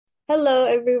Hello,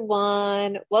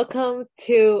 everyone. Welcome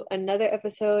to another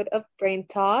episode of Brain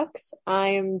Talks.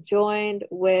 I am joined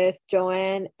with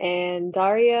Joanne and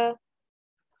Daria.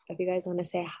 If you guys want to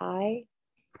say hi.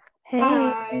 Hey,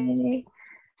 Hi.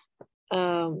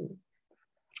 Um,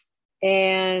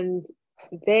 and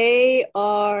they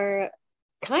are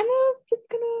kind of just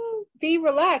gonna be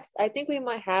relaxed. I think we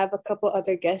might have a couple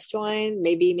other guests join,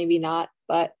 maybe not,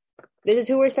 but this is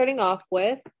who we're starting off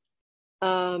with.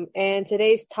 And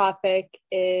today's topic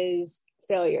is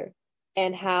failure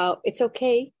and how it's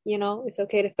okay, it's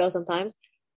okay to fail sometimes.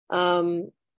 Um,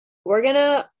 we're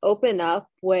gonna open up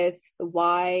with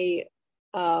why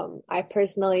I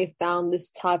personally found this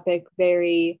topic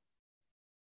very,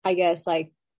 I guess,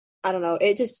 like, I don't know,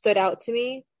 it just stood out to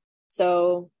me.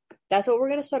 So that's what we're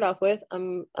gonna start off with.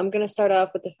 I'm gonna start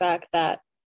off with the fact that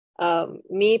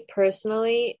me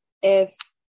personally, if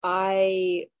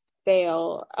I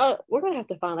fail, oh, we're gonna have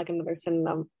to find like another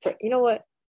synonym for, you know what?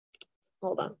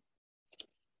 Hold on.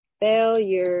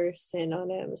 Failure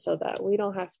synonym so that we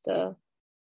don't have to.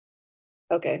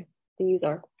 Okay, these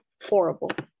are horrible.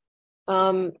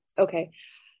 Okay.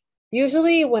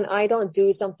 Usually when I don't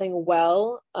do something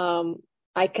well,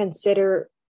 I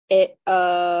consider it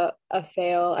a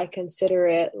fail. I consider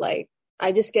it like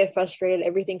I just get frustrated.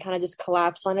 Everything kind of just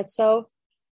collapse on itself.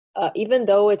 Even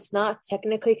though it's not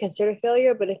technically considered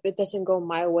failure, but if it doesn't go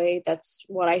my way, that's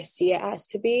what I see it as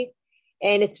to be.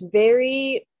 And it's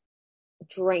very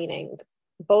draining.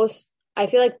 Both, I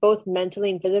feel like both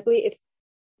mentally and physically. If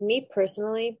me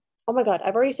personally, oh my God,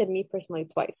 I've already said me personally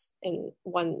twice in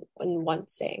one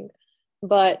saying.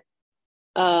 But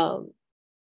um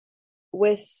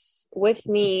with with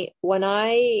me, when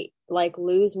I like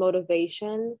lose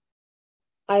motivation,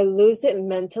 I lose it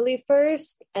mentally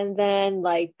first, and then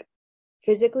like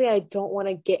physically I don't want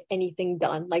to get anything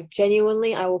done. Like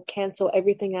genuinely, I will cancel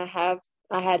everything I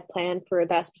had planned for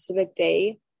that specific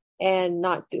day and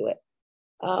not do it.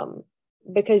 Um,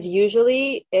 because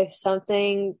usually if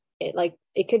something like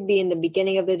it could be in the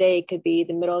beginning of the day, it could be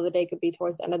the middle of the day, it could be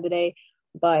towards the end of the day,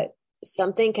 but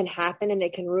something can happen and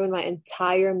it can ruin my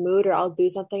entire mood, or I'll do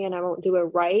something and I won't do it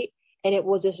right, and it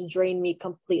will just drain me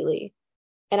completely.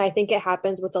 And I think it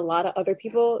happens with a lot of other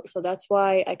people. So that's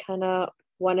why I kind of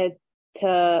wanted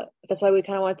that's why we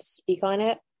kind of wanted to speak on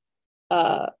it.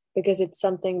 Because it's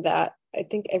something that I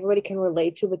think everybody can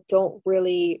relate to, but don't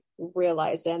really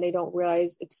realize it, and they don't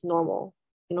realize it's normal,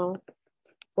 you know?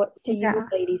 What do you yeah.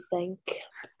 ladies think?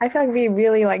 I feel like we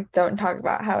really don't talk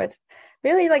about how it's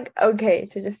really okay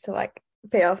to just to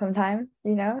fail sometimes,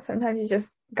 you know? Sometimes you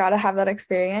just gotta have that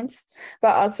experience.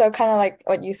 But also kind of like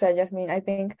what you said, Jasmine, I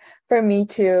think for me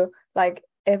too,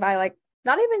 if I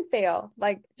not even fail,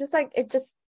 just it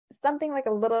just something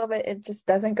a little bit it just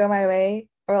doesn't go my way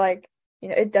or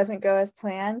it doesn't go as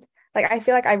planned. I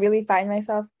feel like I really find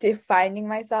myself defining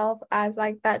myself as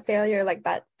that failure,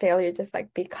 that failure just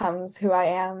becomes who I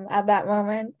am at that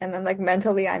moment. And then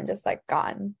mentally I'm just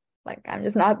gone. I'm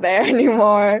just not there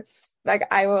anymore.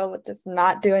 I will just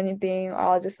not do anything, or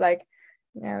I'll just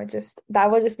just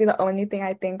that will just be the only thing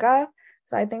I think of.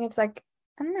 So I think it's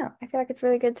I don't know. I feel like it's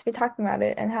really good to be talking about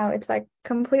it and how it's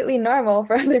completely normal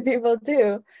for other people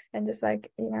too. And just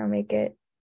make it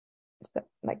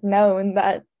known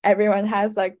that everyone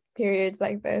has periods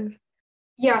like this.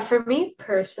 Yeah, for me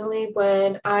personally,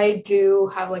 when I do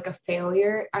have like a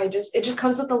failure, it just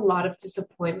comes with a lot of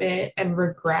disappointment and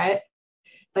regret.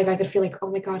 Like I could feel like,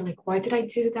 oh my God, like why did I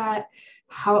do that?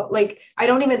 How like I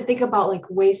don't even think about like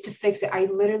ways to fix it. I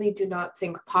literally do not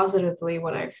think positively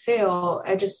when I fail.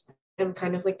 I just am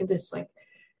kind of like in this like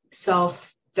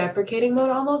self-deprecating mode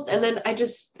almost. And then I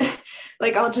just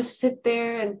like I'll just sit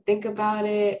there and think about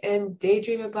it and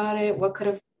daydream about it, what could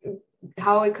have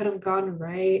how it could have gone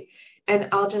right. And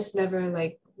I'll just never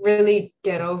like really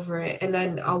get over it. And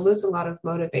then I'll lose a lot of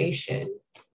motivation.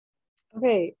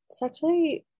 Okay, this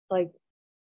actually like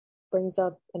brings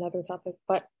up another topic,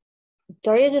 but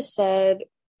Daria just said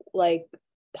like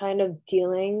kind of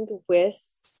dealing with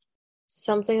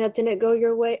something that didn't go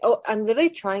your way. Oh, I'm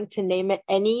literally trying to name it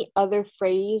any other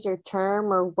phrase or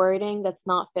term or wording that's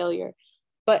not failure.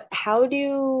 But how do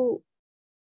you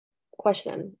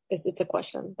question is it's a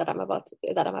question that I'm about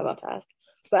to ask.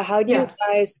 But how do you Yeah.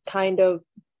 guys kind of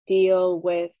deal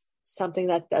with something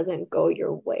that doesn't go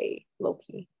your way,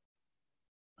 Loki?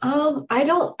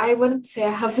 I wouldn't say I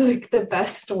have like the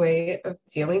best way of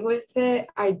dealing with it.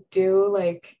 I do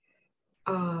like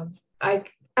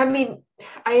I mean,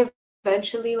 I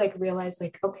eventually like realized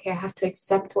like, okay, I have to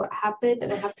accept what happened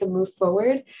and I have to move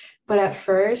forward. But at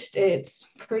first, it's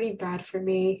pretty bad for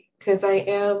me because I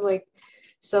am like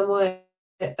somewhat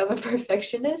of a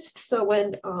perfectionist. So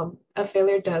when a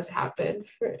failure does happen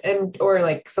or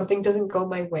like something doesn't go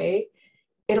my way,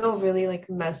 it'll really like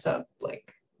mess up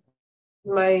like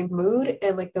my mood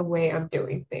and like the way I'm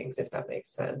doing things, if that makes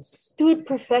sense. Dude,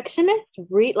 perfectionist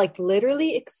like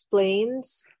literally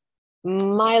explains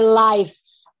my life.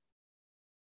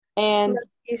 And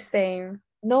Lucky, same.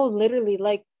 no, literally,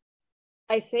 like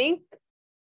I think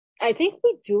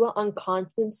we do it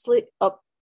unconsciously.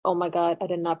 Oh my God, I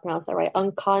did not pronounce that right.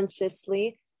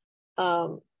 Unconsciously.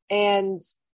 And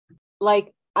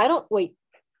like I don't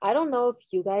know if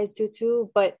you guys do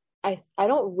too, but I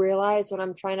don't realize when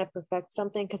I'm trying to perfect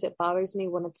something because it bothers me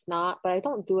when it's not, but I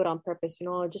don't do it on purpose, you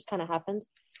know, it just kind of happens.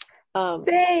 Um,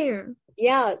 Same.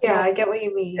 yeah, Yeah, no, I get what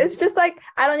you It's mean. just like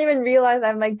I don't even realize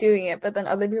I'm like doing it, but then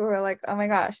other people are like, "Oh my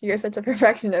gosh, you're such a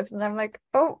perfectionist," and I'm like,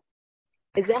 "Oh,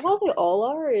 is that how they all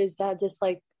are, or is that just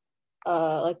like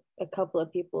a couple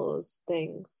of people's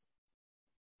things?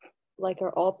 Like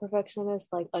are all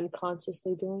perfectionists like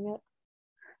unconsciously doing it?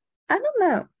 I don't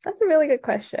know." That's a really good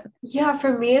question. Yeah,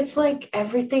 for me, it's like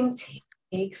everything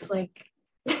takes like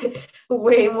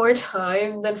way more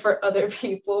time than for other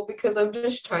people because I'm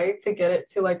just trying to get it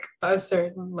to like a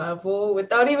certain level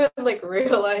without even like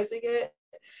realizing it.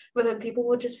 But then people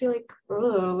will just be like,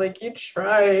 oh, like you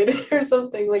tried or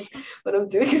something, like when I'm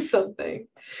doing something.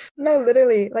 No,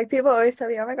 literally, like people always tell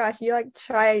me, "Oh my gosh, you like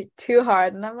try too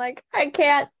hard," and I'm like, "I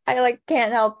can't. I like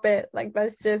can't help it. Like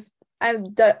that's just I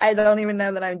don't even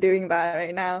know that I'm doing that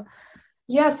right now."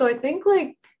 Yeah, so I think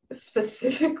like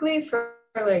specifically for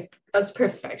like us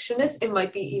perfectionists, it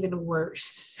might be even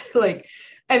worse. Like,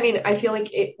 I mean, I feel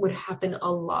like it would happen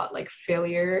a lot, like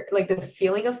failure, like the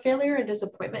feeling of failure and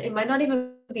disappointment. It might not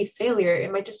even be failure,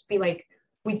 it might just be like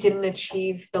we didn't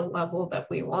achieve the level that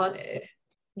we wanted.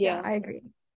 Yeah, Yeah, I agree.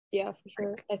 yeah, for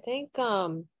sure. Like, I think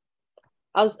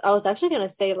I was actually gonna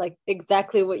say like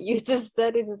exactly what you just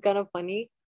said, which is kind of funny.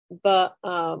 But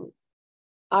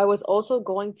I was also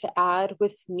going to add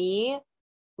with me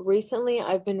recently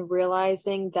I've been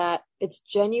realizing that it's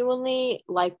genuinely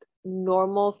like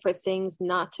normal for things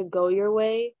not to go your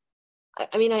way.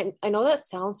 I mean I know that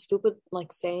sounds stupid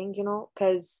like saying, you know,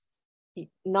 because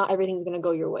not everything's gonna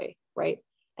go your way, right?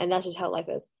 And that's just how life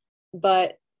is.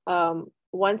 But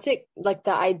once it like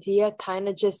the idea kind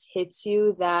of just hits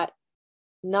you that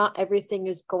not everything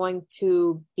is going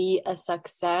to be a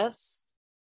success,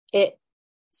 it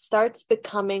starts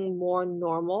becoming more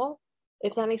normal,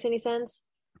 if that makes any sense.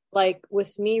 Like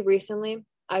with me recently,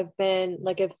 I've been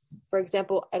like, if, for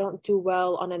example, I don't do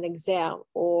well on an exam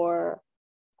or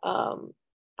um,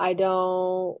 I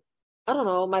don't, I don't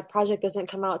know, my project doesn't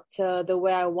come out to the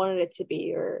way I wanted it to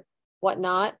be or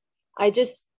whatnot, I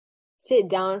just sit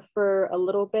down for a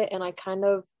little bit and I kind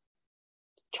of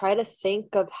try to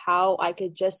think of how I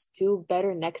could just do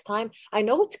better next time. I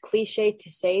know it's cliche to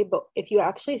say, but if you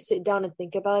actually sit down and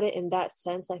think about it in that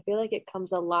sense, I feel like it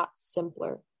comes a lot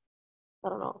simpler. I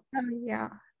don't know. oh yeah,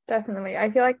 definitely.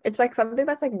 I feel like it's like something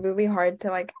that's like really hard to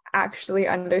like actually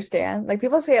understand. Like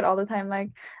people say it all the time, like,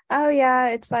 "Oh yeah,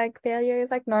 it's like failure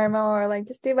is like normal," or like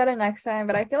just do better next time.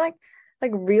 But I feel like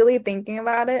really thinking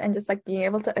about it and just like being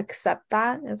able to accept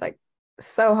that is like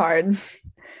so hard.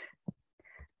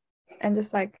 And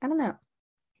just like I don't know.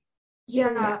 But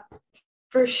yeah. Yeah,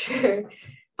 for sure.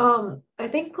 I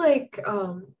think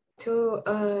to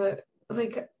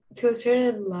like to a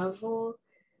certain level,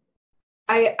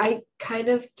 I kind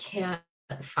of can't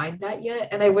find that yet,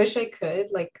 and I wish I could.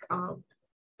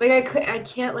 I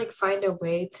can't like find a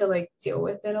way to like deal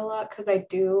with it a lot because I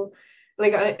do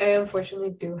like I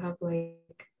unfortunately do have like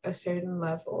a certain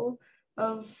level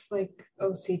of like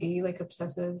OCD, like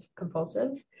obsessive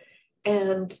compulsive,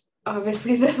 and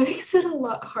obviously that makes it a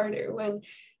lot harder when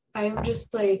I'm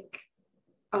just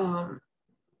um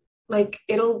like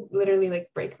it'll literally like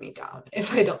break me down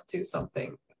if I don't do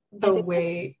something I the think this,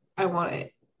 way I want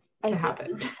it I to think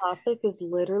happen. this topic is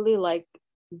literally like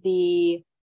the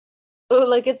oh,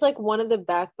 like it's like one of the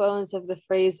backbones of the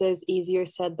phrases easier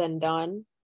said than done.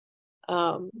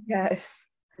 Um, Yes.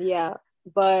 yeah,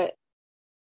 but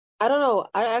I don't know.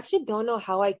 I actually don't know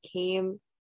how I came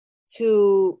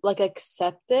to like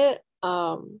accept it.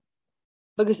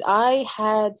 Because I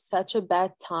had such a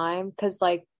bad time because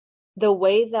like the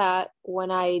way that when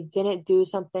I didn't do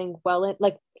something well in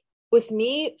like with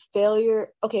me failure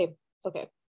okay,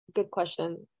 good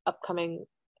question upcoming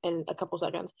in a couple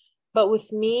seconds, but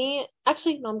with me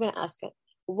actually no, I'm gonna ask it.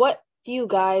 What do you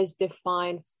guys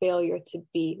define failure to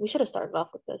be? We should have started off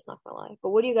with this, not gonna lie, but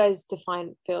what do you guys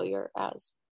define failure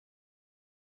as?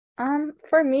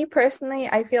 For me personally,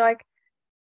 I feel like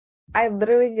I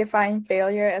literally define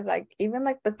failure as like even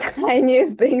like the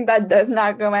tiniest thing that does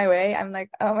not go my way. I'm like,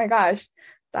 oh my gosh,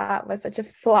 that was such a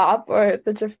flop or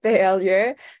such a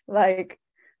failure. Like,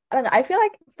 I don't know. I feel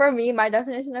like for me, my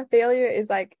definition of failure is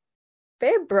like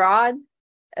very broad,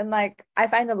 and like I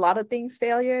find a lot of things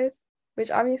failures,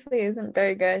 which obviously isn't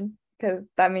very good because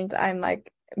that means I'm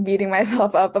like beating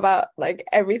myself up about like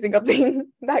every single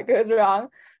thing that goes wrong.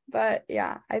 But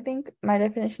yeah, I think my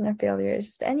definition of failure is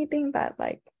just anything that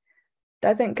like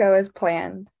doesn't go as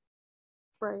planned.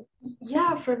 Right.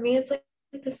 Yeah, for me, it's like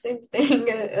the same thing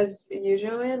as you,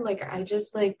 Joanne. Like, I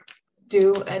just like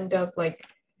do end up like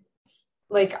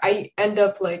I end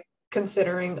up like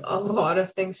considering a lot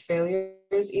of things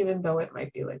failures, even though it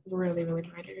might be like really, really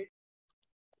minor.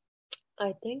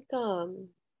 I think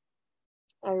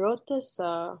I wrote this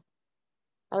I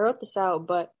wrote this out,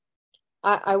 but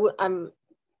I'm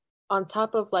on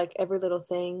top of like every little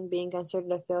thing being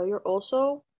considered a failure.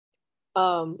 Also,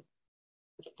 um,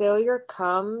 failure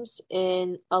comes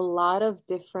in a lot of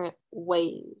different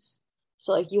ways.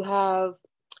 So like you have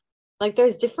like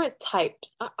there's different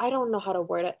types. I don't know how to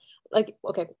word it. Like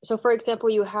okay, so for example,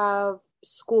 you have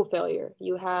school failure.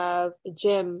 You have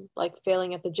gym, like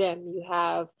failing at the gym. You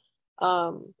have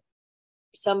um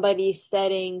somebody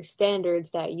setting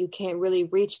standards that you can't really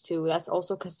reach to. That's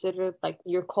also considered like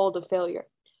you're called a failure.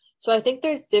 So I think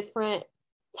there's different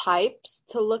types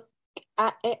to look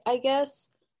at it, I guess.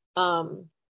 Um,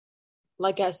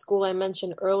 like at school, I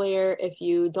mentioned earlier, if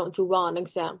you don't do well on an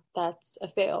exam, that's a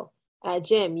fail. At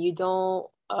gym, you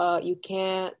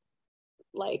can't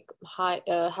like have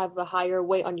a higher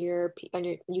weight on your,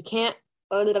 you can't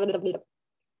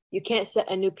set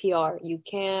a new PR. You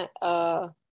can't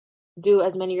do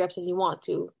as many reps as you want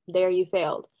to. There you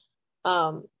failed.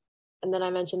 Um, and then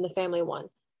I mentioned the family one.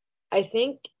 I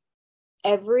think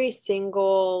every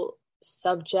single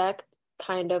subject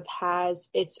kind of has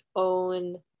its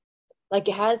own, like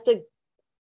it has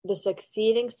the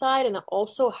succeeding side and it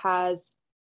also has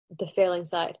the failing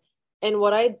side. And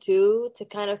what I do to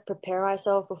kind of prepare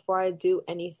myself before I do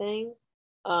anything,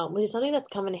 which is something that's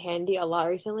come in handy a lot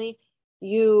recently,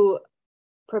 you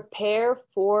prepare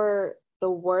for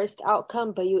the worst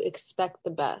outcome, but you expect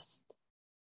the best.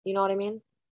 You know what I mean?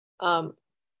 Um,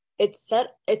 it's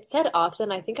said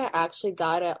often. I think I actually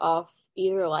got it off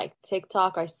either like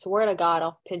TikTok. I swear to God,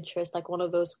 off Pinterest, like one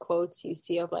of those quotes you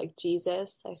see of like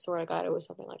Jesus. I swear to God, it was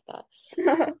something like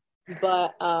that.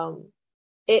 But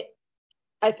it.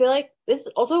 I feel like this is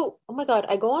also. Oh my God,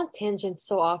 I go on tangents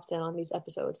so often on these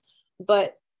episodes.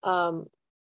 But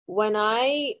when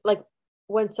I like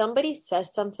when somebody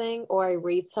says something or I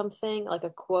read something like a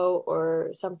quote or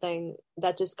something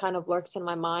that just kind of lurks in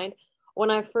my mind, when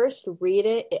I first read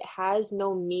it, it has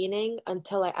no meaning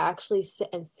until I actually sit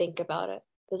and think about it.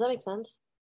 Does that make sense?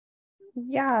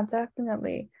 Yeah,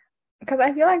 definitely. Because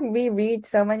I feel like we read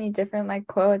so many different like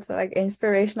quotes, like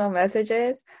inspirational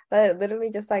messages that it literally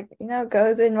just like,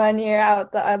 goes in one ear,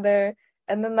 out the other.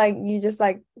 And then like you just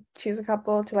like choose a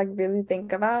couple to like really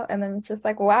think about. And then it's just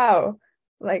like, wow,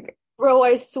 like, Bro,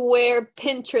 I swear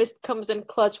Pinterest comes in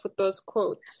clutch with those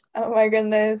quotes. oh my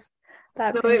goodness,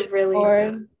 that No, it Pinterest really does.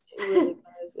 board. It really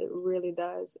does. It really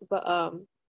does. But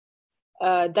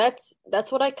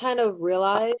that's what I kind of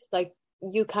realized. Like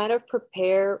you kind of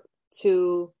prepare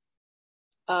to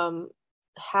um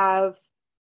have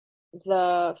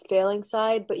the failing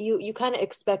side, but you kind of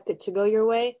expect it to go your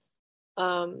way.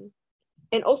 Um,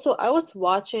 and also I was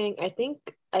watching, I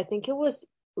think it was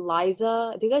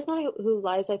Liza. Do you guys know who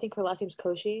Liza? I think her last name's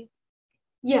Koshy.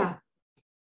 Yeah.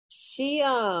 She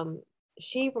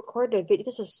she recorded a video.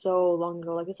 This was so long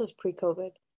ago, like this was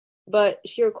pre-COVID. But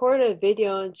she recorded a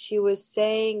video and she was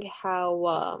saying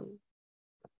how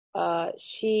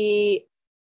she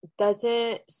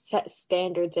doesn't set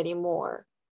standards anymore.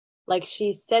 Like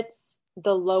she sets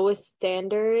the lowest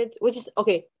standards, which is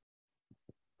okay.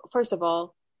 First of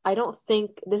all, I don't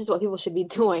think this is what people should be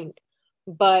doing,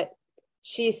 but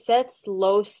she sets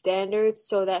low standards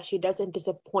so that she doesn't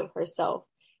disappoint herself.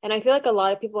 And I feel like a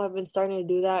lot of people have been starting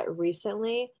to do that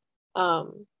recently.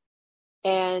 Um,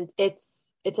 and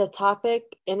it's a topic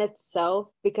in itself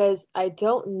because I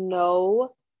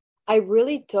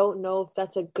really don't know if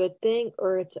that's a good thing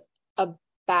or it's a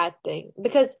bad thing.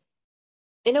 Because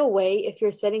in a way, if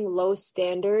you're setting low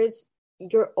standards,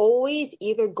 you're always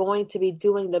either going to be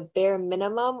doing the bare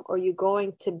minimum or you're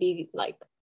going to be like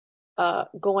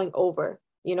going over,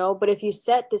 you know? But if you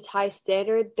set this high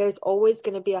standard, there's always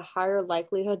going to be a higher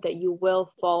likelihood that you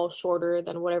will fall shorter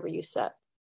than whatever you set.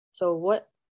 So what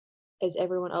is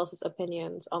everyone else's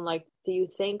opinions on like, do you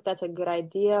think that's a good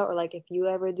idea or like if you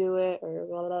ever do it or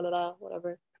blah blah blah, blah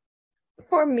whatever?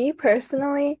 For me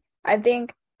personally, I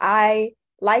think I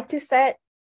like to set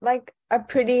like a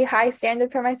pretty high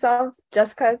standard for myself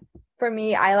just because for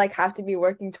me I like have to be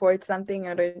working towards something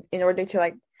in order to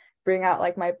like bring out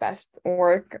like my best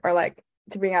work or like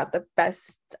to bring out the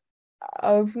best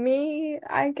of me,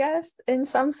 I guess, in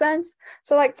some sense.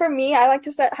 So like for me, I like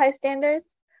to set high standards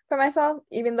for myself,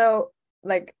 even though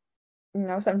like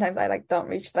sometimes I like don't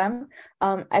reach them.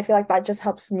 I feel like that just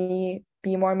helps me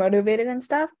be more motivated and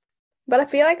stuff. But I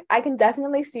feel like I can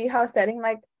definitely see how setting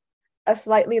like a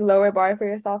slightly lower bar for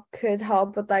yourself could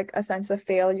help with like a sense of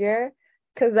failure.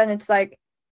 Because then it's like,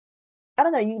 I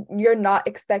don't know, you're not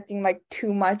expecting like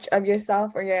too much of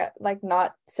yourself, or you're like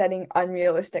not setting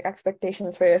unrealistic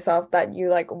expectations for yourself that you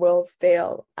like will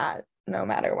fail at no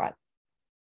matter what.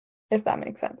 If that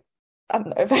makes sense. I don't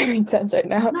know if I made sense right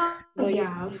now. No, No,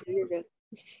 yeah. you're good.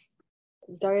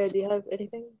 Daria, do you have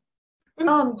anything?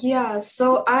 Yeah,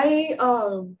 so I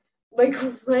like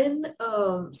when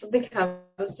something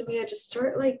happens to me, I just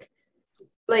start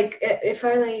if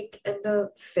I like end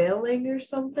up failing or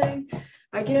something,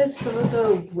 I guess some of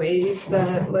the ways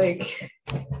that I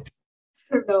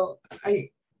don't know,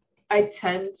 I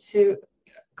tend to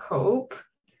cope.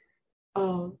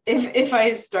 If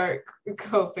I start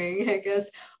coping, I guess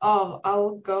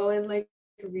I'll go and like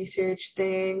research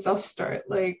things. I'll start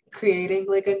like creating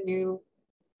like a new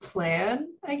plan,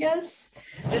 I guess.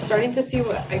 Just starting to see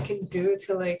what I can do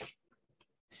to like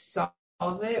solve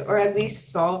it, or at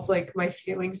least solve like my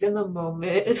feelings in the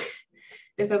moment,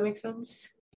 if that makes sense.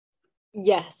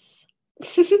 Yes.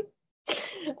 It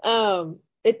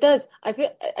does. I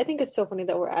think it's so funny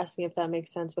that we're asking if that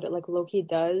makes sense, but it like low-key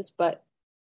does. But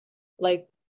like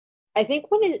I think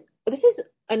this is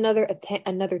another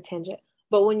tangent,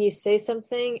 but when you say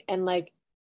something and like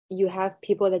you have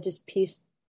people that just piece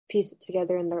it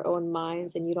together in their own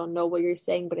minds and you don't know what you're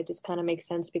saying, but it just kind of makes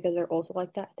sense because they're also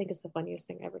like that. I think it's the funniest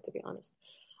thing ever, to be honest.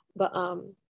 But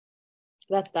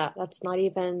that's that. That's not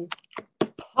even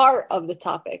part of the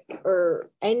topic or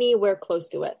anywhere close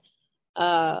to it.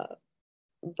 Uh,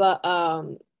 but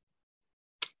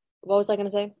what was I gonna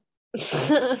say?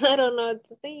 I don't know what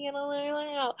to say. I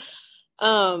don't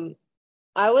know.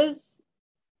 I was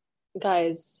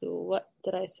guys. What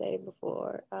did I say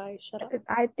before I shut up?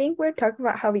 I think we're talking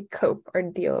about how we cope or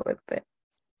deal with it.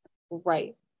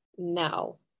 Right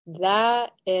now,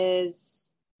 that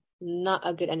is not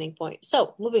a good ending point.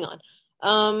 So moving on.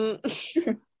 Um,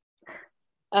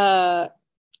 uh,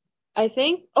 I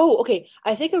think, oh, okay.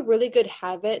 I think a really good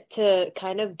habit to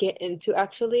kind of get into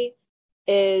actually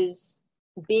is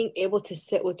being able to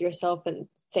sit with yourself and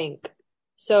think.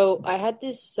 So I had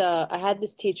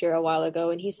this teacher a while ago,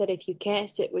 and he said if you can't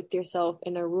sit with yourself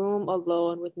in a room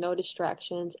alone with no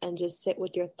distractions and just sit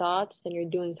with your thoughts, then you're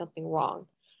doing something wrong.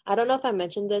 I don't know if I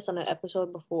mentioned this on an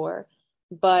episode before,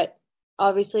 but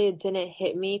obviously it didn't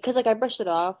hit me because like I brushed it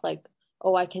off like,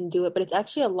 oh, I can do it, but it's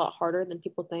actually a lot harder than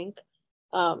people think.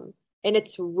 Um, and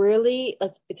it's a really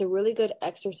good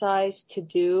exercise to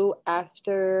do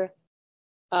after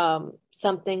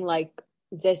something like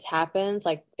this happens,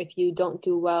 like if you don't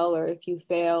do well or if you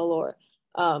fail or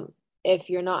um if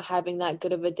you're not having that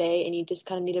good of a day and you just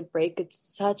kind of need a break. It's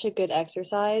such a good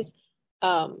exercise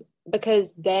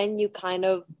because then you kind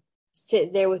of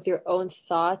sit there with your own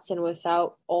thoughts and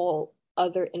without all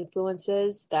other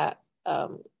influences that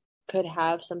could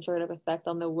have some sort of effect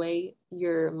on the way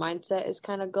your mindset is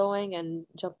kind of going and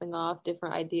jumping off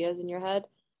different ideas in your head.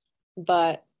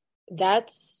 But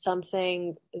that's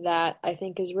something that I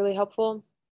think is really helpful.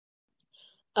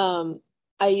 Um,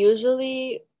 I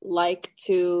usually like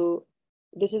to,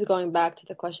 this is going back to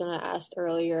the question I asked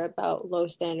earlier about low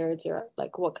standards or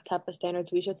like what type of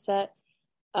standards we should set.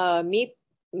 Uh, me,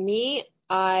 me,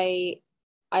 I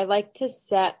like to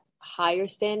set higher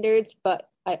standards, but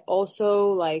I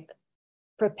also like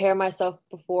prepare myself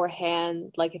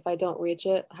beforehand. Like if I don't reach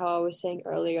it, how I was saying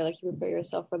earlier, like you prepare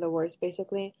yourself for the worst,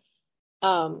 basically.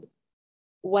 Um,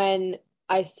 when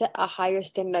I set a higher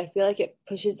standard, I feel like it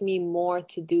pushes me more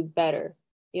to do better.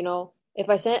 You know,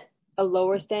 if I set a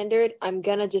lower standard, I'm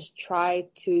gonna just try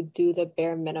to do the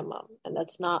bare minimum, and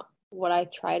that's not what I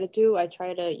try to do. I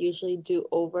try to usually do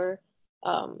over,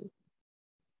 um,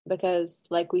 because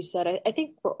like we said, I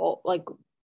think we're all like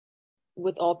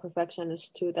with all perfectionists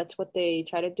too, that's what they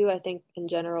try to do. I think in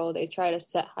general, they try to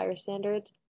set higher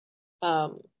standards,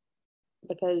 um,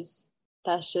 because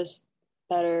that's just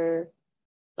better,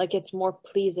 like it's more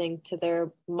pleasing to their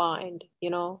mind, you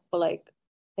know? But like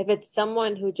if it's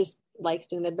someone who just likes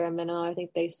doing the bare minimum, I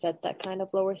think they set that kind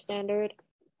of lower standard.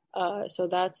 So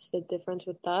that's the difference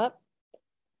with that.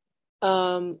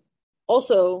 Um,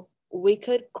 Also, we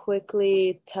could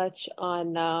quickly touch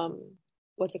on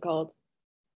what's it called?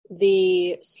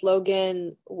 the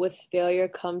slogan with failure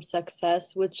comes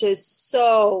success, which is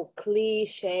so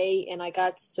cliche, and I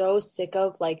got so sick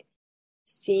of like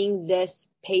seeing this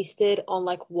pasted on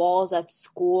like walls at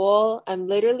school. I'm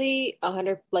literally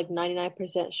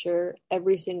 99% sure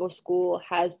every single school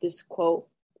has this quote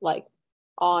like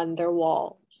on their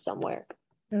wall somewhere.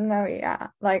 No, yeah.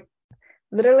 Like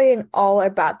literally in all our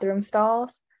bathroom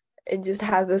stalls, it just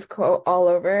has this quote all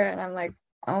over, and I'm like,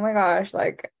 oh my gosh,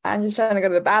 like I'm just trying to go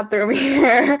to the bathroom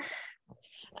here.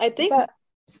 I think But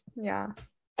yeah.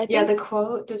 I Yeah, think the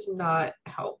quote does not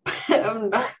help. I'm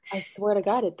not, I swear to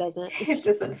God it doesn't. it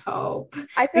doesn't help.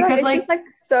 I feel like Because it's just like like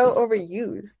so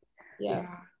overused. Yeah.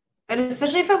 yeah. And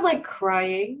especially if I'm like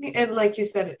crying and like you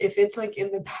said, if it's like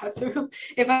in the bathroom,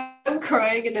 if I'm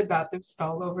crying in a bathroom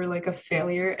stall over like a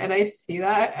failure and I see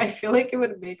that, I feel like it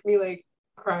would make me like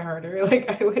cry harder. Like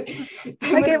I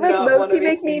Like would it would not want to low-key be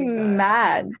make me seeing that.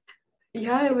 mad.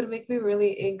 Yeah, it would make me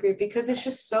really angry because it's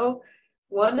just so,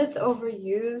 one, it's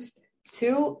overused.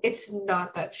 Two, it's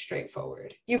not that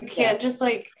straightforward. You Yeah. can't just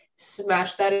like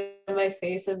smash that in my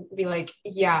face and be like,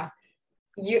 yeah,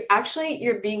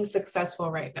 you're being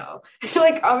successful right now.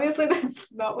 Like obviously that's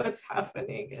not what's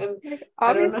happening. And Like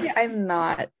I don't know. obviously I'm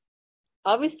not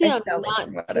Obviously I'm excelling not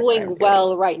in whatever I'm doing doing.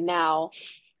 well right now.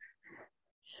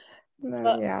 No,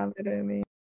 But yeah, literally.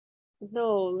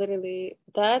 no, literally.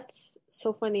 That's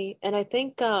so funny. And I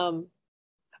think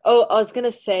oh, I was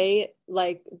gonna say,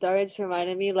 like, Daria just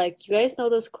reminded me, like, you guys know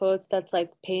those quotes that's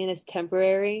like pain is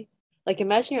temporary? Like,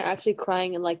 imagine you're actually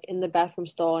crying in like in the bathroom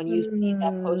stall and you see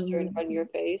that poster in front of your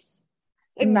Mm, face.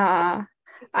 Like, nah.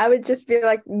 I would just be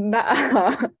like,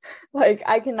 nah. Like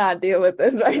I cannot deal with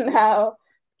this right now.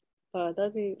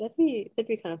 that'd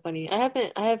be kind of funny. I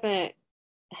haven't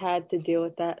had to deal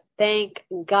with that. Thank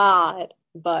God.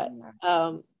 But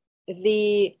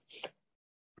the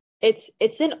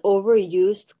it's an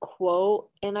overused quote,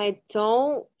 and I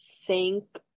don't think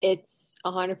it's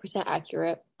 100%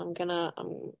 accurate. I'm gonna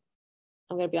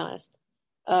be honest.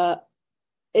 Uh,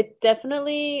 it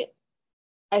definitely,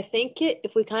 I think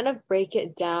if we kind of break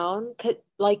it down,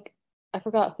 like I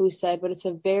forgot who said, but it's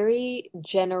a very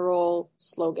general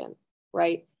slogan,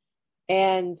 right?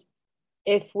 And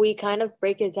if we kind of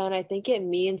break it down, I think it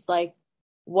means like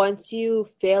once you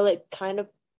fail, it kind of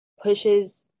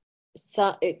pushes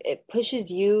it pushes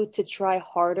you to try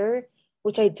harder,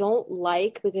 which I don't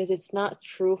like because it's not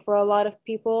true for a lot of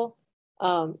people.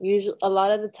 Usually a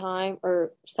lot of the time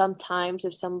or sometimes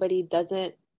if somebody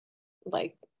doesn't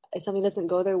like if something doesn't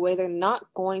go their way, they're not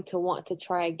going to want to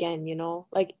try again, you know?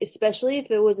 Like especially if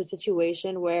it was a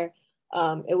situation where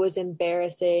it was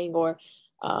embarrassing or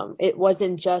it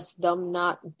wasn't just them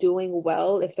not doing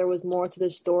well. If there was more to the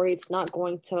story, it's not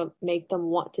going to make them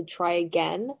want to try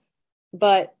again.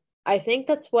 But I think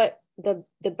that's what the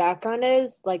background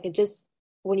is. Like it just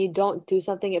when you don't do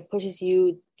something, it pushes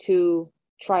you to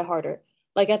try harder.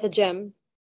 Like at the gym,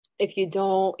 if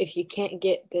you can't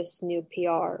get this new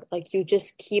PR, like you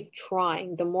just keep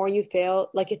trying. The more you fail,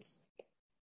 like it's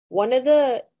one of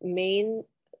the main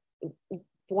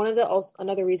one of the also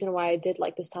another reason why I did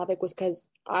like this topic was because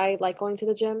I like going to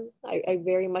the gym. I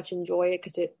very much enjoy it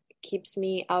because it keeps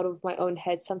me out of my own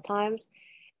head sometimes.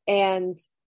 And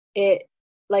it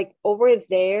like over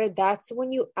there, that's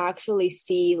when you actually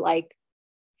see like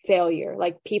failure.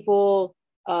 Like people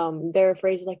there are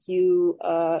phrases like you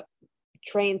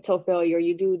train till failure,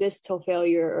 you do this till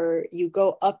failure, or you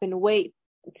go up in weight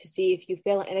to see if you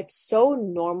fail. And it's so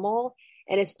normal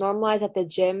and it's normalized at the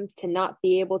gym to not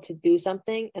be able to do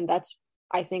something. And that's,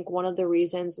 I think, one of the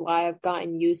reasons why I've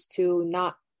gotten used to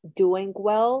not doing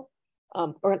well,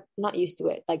 or not used to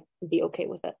it, like be okay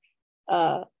with it.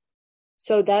 Uh,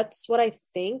 so that's what I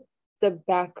think the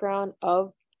background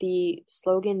of the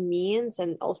slogan means,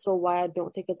 and also why I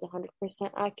don't think it's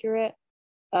 100% accurate.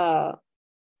 Uh,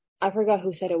 I forgot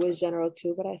who said it was general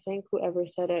too, but I think whoever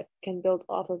said it can build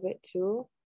off of it too.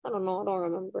 I don't know. I don't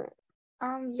remember it.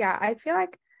 Yeah, I feel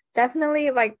like definitely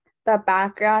like the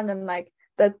background and like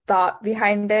the thought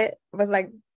behind it was like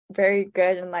very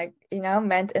good and like,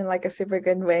 meant in like a super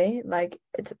good way. Like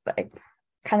it's like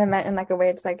kind of meant in like a way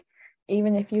it's like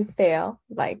even if you fail,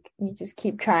 like you just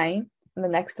keep trying and the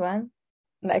next one,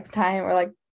 next time or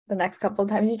like the next couple of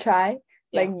times you try,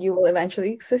 like Yeah. you will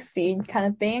eventually succeed kind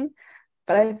of thing.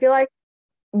 But I feel like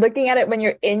looking at it when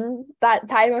you're in that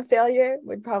time of failure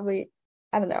would probably,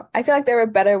 I don't know. I feel like there were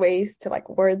better ways to like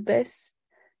word this,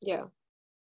 Yeah.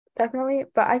 definitely.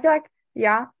 But I feel like,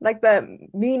 yeah, like the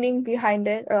meaning behind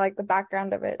it or like the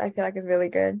background of it, I feel like is really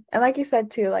good. And like you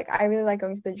said too, like I really like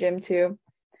going to the gym too.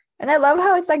 And I love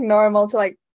how it's like normal to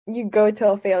like you go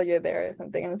till failure there or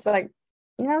something. And it's like,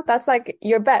 that's like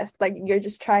your best. Like you're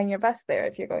just trying your best there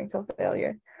if you're going to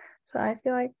failure. So I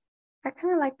feel like I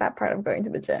kind of like that part of going to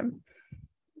the gym.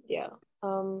 Yeah.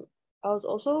 I was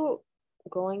also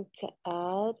going to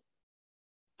add,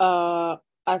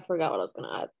 I forgot what I was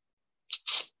gonna add.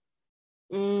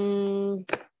 Mm,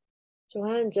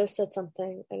 Joanne just said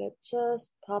something and it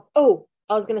just popped. Oh,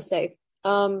 I was gonna say,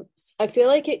 I feel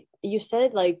like you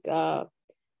said like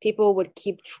people would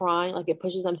keep trying, like it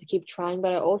pushes them to keep trying,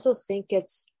 but I also think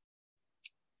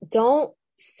don't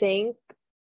think,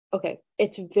 okay,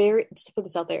 it's very, just to put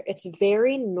this out there, it's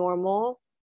very normal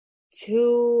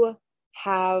to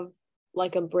have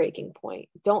like a breaking point.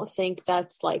 Don't think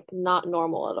that's like not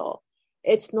normal at all.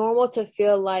 It's normal to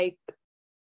feel like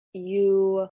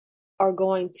you are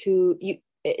going to you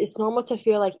it's normal to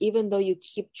feel like even though you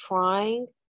keep trying,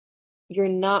 you're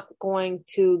not going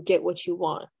to get what you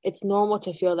want. It's normal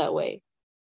to feel that way.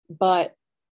 But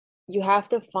you have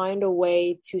to find a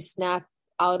way to snap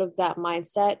out of that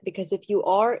mindset, because if you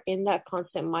are in that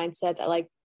constant mindset that like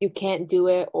you can't do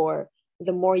it, or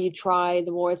the more you try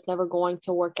the more it's never going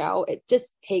to work out, it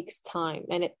just takes time,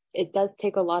 and it does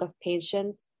take a lot of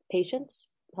patience.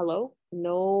 Hello,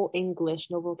 no English,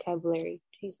 no vocabulary,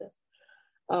 Jesus.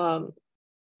 um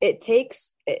it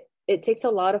takes a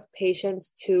lot of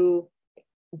patience to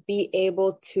be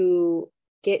able to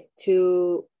get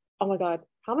to, oh my god,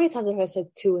 how many times have I said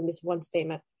two in this one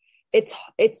statement? It's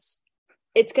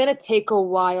it's gonna take a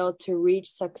while to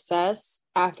reach success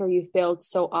after you failed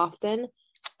so often.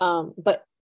 But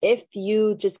if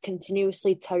you just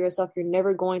continuously tell yourself you're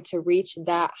never going to reach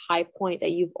that high point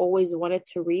that you've always wanted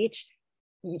to reach,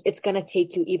 it's gonna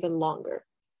take you even longer.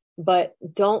 But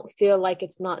don't feel like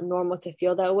it's not normal to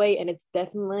feel that way, and it's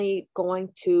definitely going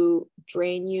to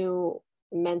drain you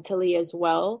mentally as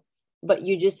well. But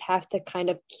you just have to kind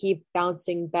of keep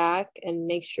bouncing back and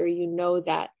make sure you know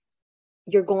that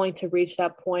you're going to reach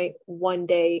that point one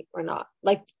day or not.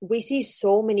 Like we see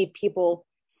so many people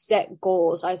set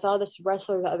goals. I saw this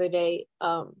wrestler the other day.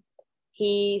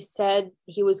 He said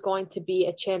he was going to be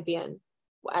a champion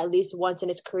at least once in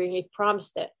his career. He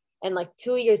promised it. And like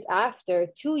 2 years after,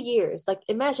 2 years, like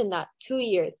imagine that, 2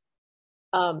 years,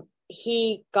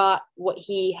 he got what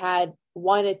he had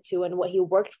wanted to and what he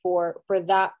worked for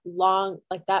that long,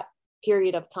 like that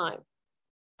period of time.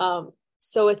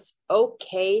 So it's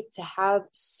okay to have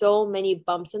so many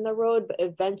bumps in the road, but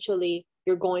eventually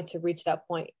you're going to reach that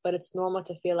point. But it's normal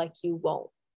to feel like you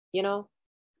won't, you know?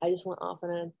 I just went off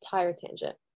on an entire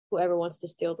tangent. Whoever wants to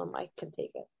steal the mic can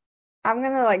take it. I'm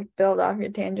gonna like build off your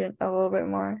tangent a little bit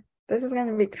more. This is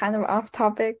gonna be kind of off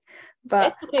topic,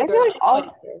 but It's okay, I feel girl.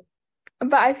 like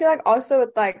but I feel like also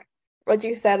with like what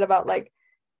you said about like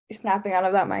snapping out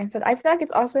of that mindset, I feel like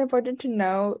it's also important to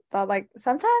know that like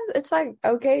sometimes it's like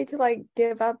okay to like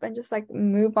give up and just like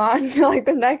move on to like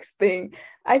the next thing.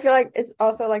 I feel like it's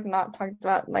also like not talked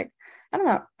about, like I don't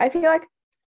know. I feel like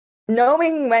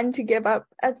knowing when to give up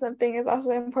at something is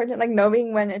also important. Like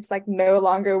knowing when it's like no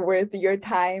longer worth your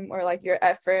time or like your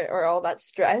effort or all that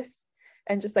stress.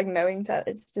 And just like knowing that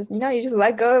it's just, you just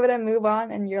let go of it and move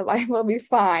on and your life will be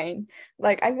fine.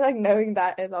 Like I feel like knowing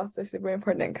that is also super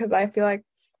important, because I feel like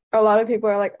a lot of people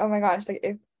are like, oh my gosh, like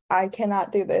if I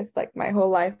cannot do this, like my whole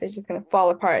life is just gonna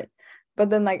fall apart. But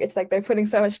then like it's like they're putting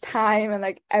so much time and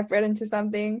like effort into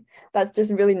something that's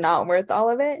just really not worth all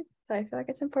of it. So I feel like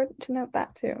it's important to note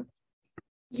that too.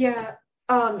 Yeah,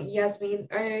 Yasmin,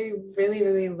 I really,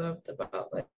 really loved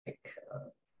about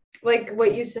like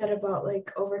what you said about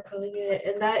like overcoming it,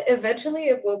 and that eventually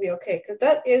it will be okay, because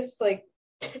that is like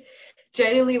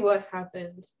genuinely what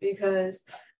happens. Because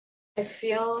I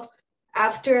feel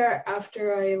after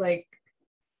I like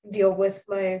deal with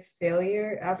my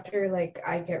failure, after like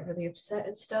I get really upset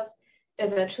and stuff,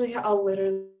 eventually I'll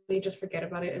literally just forget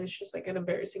about it, and it's just like an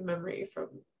embarrassing memory from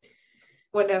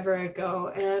whenever I go.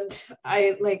 And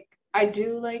I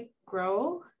do like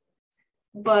grow,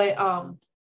 but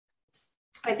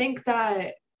I think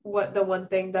that what the one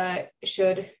thing that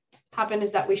should happen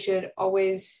is that we should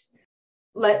always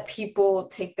let people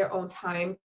take their own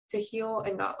time to heal,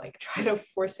 and not like try to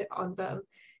force it on them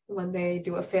when they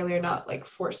do a failure, not like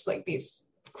force like these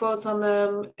quotes on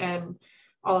them and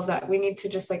all of that. We need to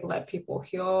just like let people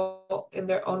heal in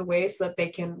their own way so that they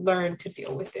can learn to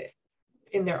deal with it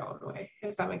in their own way,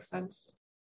 if that makes sense.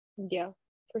 Yeah,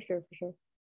 for sure, for sure.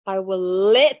 I will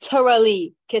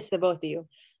literally kiss the both of you.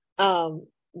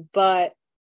 But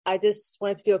I just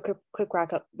wanted to do a quick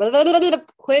wrap up.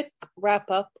 Quick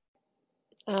wrap up.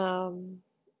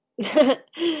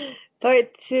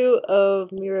 Part two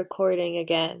of me recording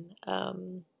again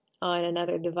on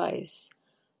another device.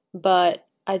 But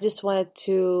I just wanted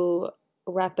to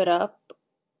wrap it up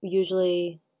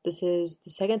usually this is the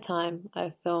second time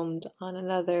I've filmed on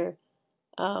another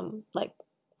like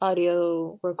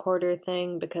audio recorder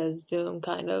thing because Zoom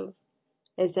kind of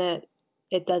isn't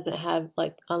it doesn't have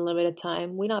like unlimited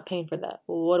time. We're not paying for that.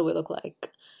 What do we look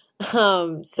like?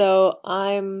 So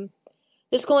I'm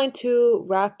just going to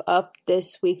wrap up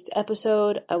this week's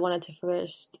episode. I wanted to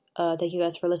first thank you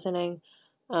guys for listening.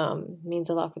 Means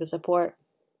a lot for the support.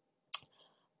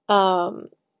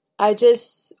 I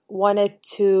just wanted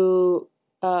to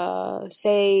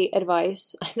say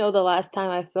advice. I know the last time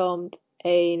I filmed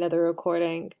another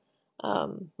recording,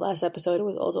 last episode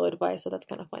was also advice, so that's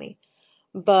kind of funny.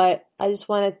 But I just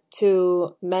wanted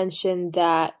to mention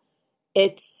that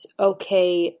it's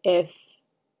okay if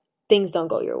things don't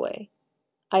go your way.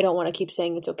 I don't want to keep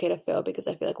saying it's okay to fail because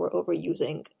I feel like we're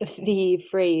overusing the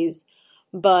phrase,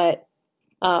 but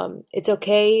it's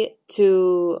okay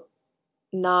to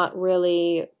not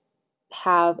really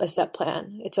have a set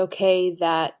plan. It's okay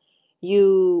that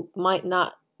you might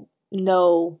not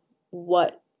know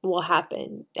what will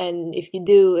happen. And if you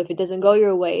do, if it doesn't go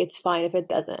your way, it's fine if it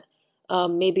doesn't.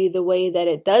 Maybe the way that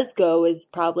it does go is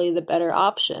probably the better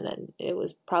option and it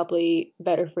was probably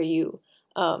better for you.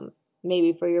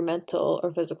 Maybe for your mental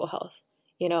or physical health,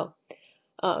 you know?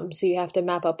 So you have to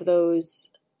map up those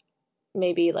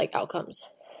maybe like outcomes.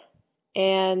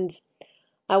 And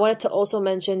I wanted to also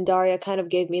mention Daria kind of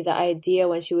gave me the idea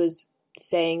when she was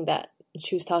saying that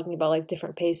she was talking about like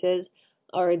different paces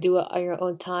or do it on your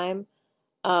own time.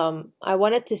 I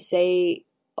wanted to say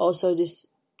also just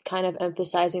kind of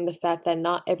emphasizing the fact that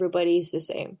not everybody's the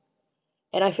same.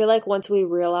 And I feel like once we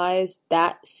realize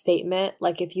that statement,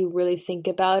 like if you really think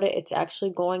about it, it's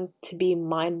actually going to be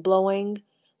mind blowing.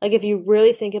 Like if you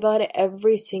really think about it,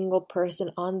 every single person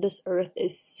on this earth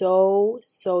is so,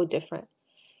 so different.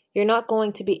 You're not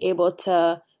going to be able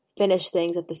to finish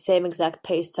things at the same exact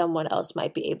pace someone else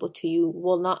might be able to. You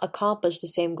will not accomplish the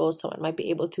same goals someone might be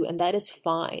able to, and that is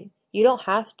fine. You don't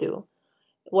have to.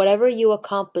 Whatever you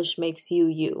accomplish makes you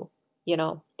you, you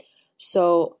know?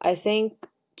 So I think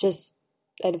just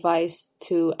advice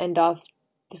to end off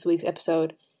this week's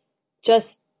episode,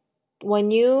 just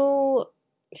when you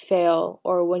fail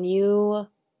or when you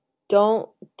don't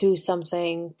do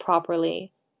something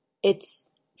properly, it's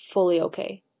fully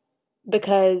okay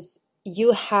because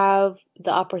you have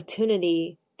the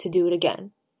opportunity to do it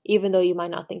again, even though you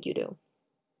might not think you do.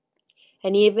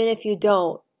 And even if you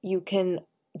don't, you can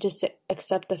just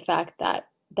accept the fact that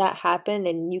that happened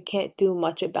and you can't do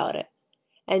much about it.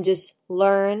 And just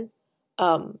learn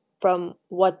from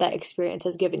what that experience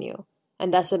has given you.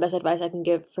 And that's the best advice I can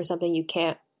give for something you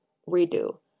can't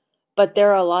redo. But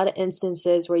there are a lot of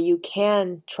instances where you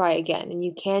can try again and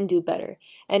you can do better.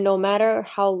 And no matter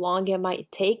how long it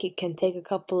might take, it can take a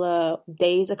couple of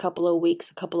days, a couple of weeks,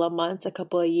 a couple of months, a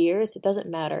couple of years. It doesn't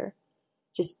matter.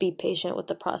 Just be patient with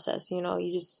the process. You know,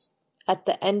 you just, at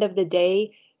the end of the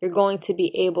day, you're going to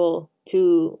be able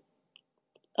to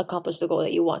accomplish the goal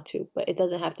that you want to, but it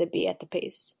doesn't have to be at the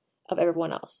pace of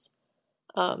everyone else.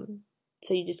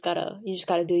 So you just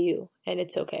gotta do you, and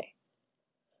it's okay.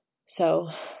 So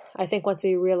I think once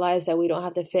we realize that we don't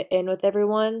have to fit in with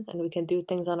everyone and we can do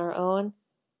things on our own,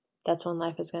 that's when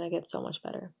life is gonna get so much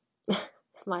better.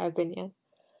 It's my opinion.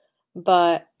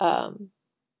 But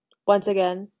once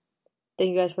again,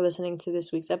 thank you guys for listening to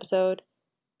this week's episode,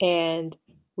 and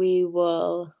we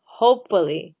will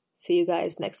hopefully see you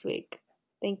guys next week.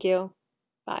 Thank you.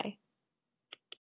 Bye.